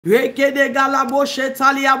Rekede galabo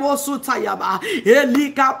shetalia bosutayaba.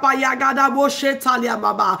 Elika payagada boshetalia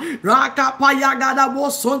baba. Raka payagada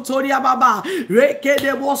bosontoria baba.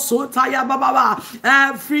 Rekede bosutaya baba.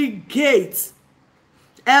 Every gate,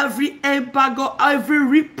 every embargo, every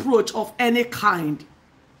reproach of any kind,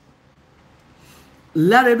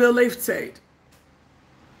 let it be lifted.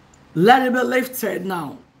 Let it be lifted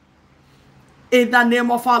now. In the name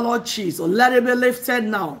of our Lord Jesus, let it be lifted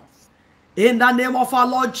now. In the name of our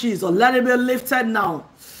Lord Jesus, let it be lifted now.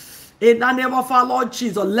 In the name of our Lord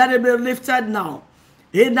Jesus, let it be lifted now.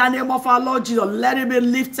 In the name of our Lord Jesus, let it be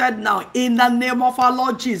lifted now. In the name of our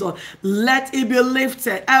Lord Jesus, let it be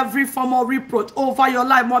lifted. Every form of reproach over your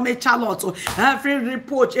life, Mommy Charlotte. Every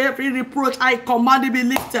reproach, I command it be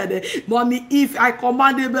lifted. Mommy Eve, I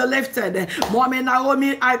command it be lifted. Mommy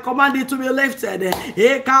Naomi, I command it to be lifted. Let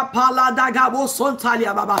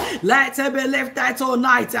it be lifted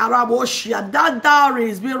tonight. That dowry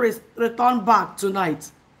is being returned back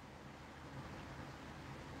tonight.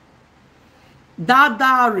 That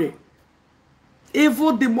dowry,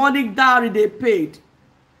 evil demonic dowry they paid,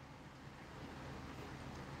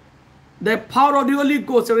 the power of the Holy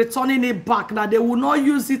Ghost returning it back. Now they will not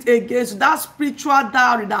use it against that spiritual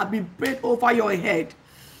dowry that be paid over your head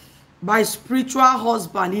by spiritual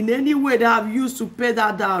husband in any way they have used to pay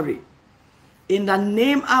that dowry. In the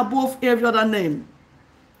name above every other name,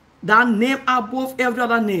 that name above every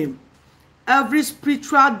other name, every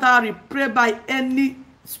spiritual dowry paid by any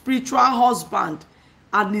spiritual husband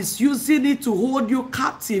and is using it to hold you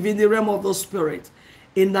captive in the realm of the spirit.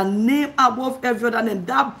 In the name above every other name,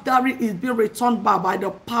 that dowry is being returned back by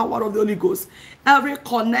the power of the Holy Ghost. Every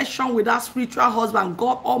connection with that spiritual husband,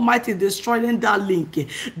 God Almighty destroying that link.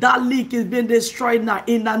 That link is being destroyed now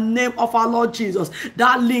in the name of our Lord Jesus.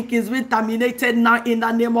 That link is being terminated now in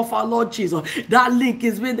the name of our Lord Jesus. That link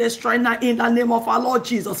is being destroyed now in the name of our Lord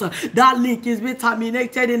Jesus. That link is being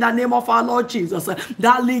terminated in the name of our Lord Jesus.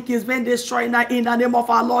 That link is being destroyed now in the name of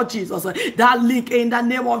our Lord Jesus. That link in the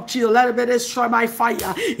name of Jesus, let it be destroyed by fire.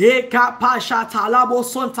 That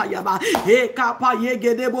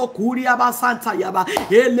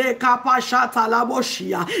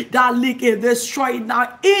link is destroyed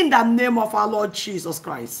now in the name of our Lord Jesus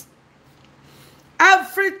Christ.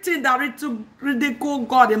 Everything that to ridicule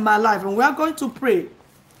God in my life, and we are going to pray.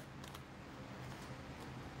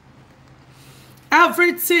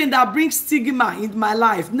 Everything that brings stigma in my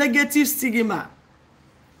life, negative stigma.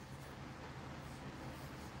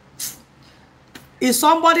 Is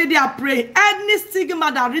somebody there praying? Any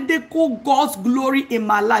stigma that ridicule God's glory in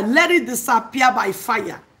my life, let it disappear by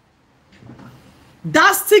fire.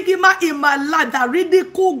 That stigma in my life that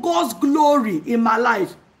ridicule God's glory in my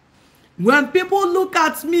life. When people look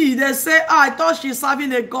at me, they say, oh, I thought she's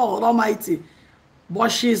serving a God Almighty.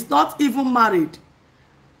 But she's not even married.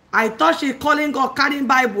 I thought she's calling God, carrying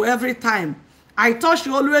Bible every time. I thought she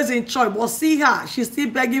always in church, but see her, she's still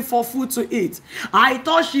begging for food to eat. I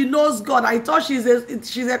thought she knows God. I thought she's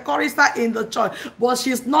a chorister in the church, but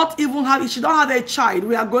she's not even having, she don't have a child.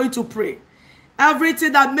 We are going to pray.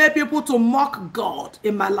 Everything that made people to mock God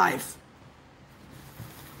in my life,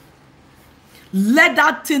 let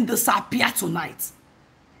that thing disappear tonight.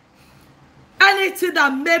 Anything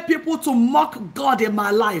that made people to mock God in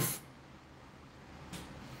my life,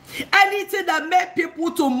 anything that made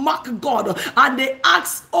people to mock God and they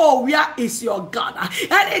ask, oh, where is your God?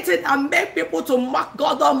 Anything that made people to mock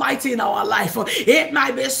God Almighty in our life, it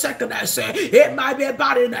might be sickness, it might be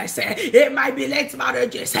barrenness, it might be late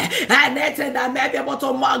marriages, anything that made people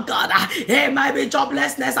to mock God, it might be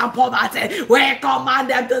joblessness and poverty. We command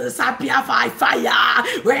them to disappear by fire.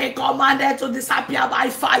 We command them to disappear by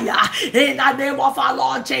fire in the name of our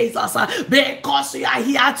Lord Jesus. Because you are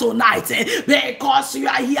here tonight, because you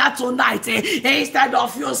are here tonight, instead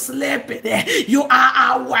of you sleeping, you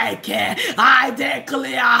are awake. I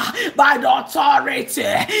declare by the authority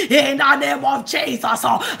in the name of Jesus,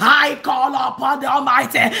 I call upon the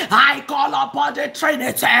Almighty, I call upon the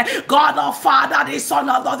Trinity, God the Father, the Son,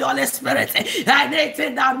 and the Holy Spirit.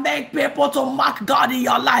 Anything that make people to mock God in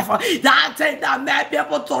your life, that thing that make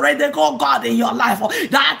people to ridicule God in your life,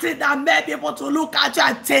 that thing that make people to look at you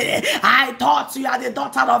and say, I thought you are the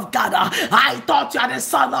daughter of God, I thought you are the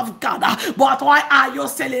son of God, but why are you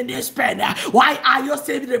still in this pain? Why are you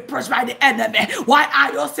still reproached by the enemy? Why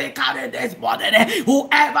are you still carrying this burden?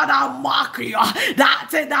 Whoever that mock you, that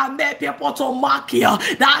thing that made people to mock you,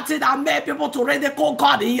 that thing that made people to ridicule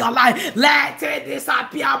God in your life, let it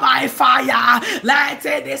disappear by fire. Let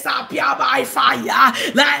it disappear by fire.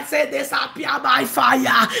 Let it disappear by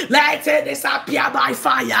fire. Let it disappear by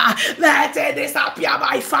fire. Let it disappear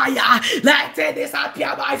by fire. Let it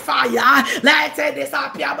disappear by fire. Let it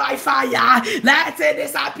disappear disappear by fire. Let it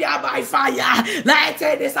disappear by fire. Let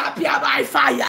it disappear by fire.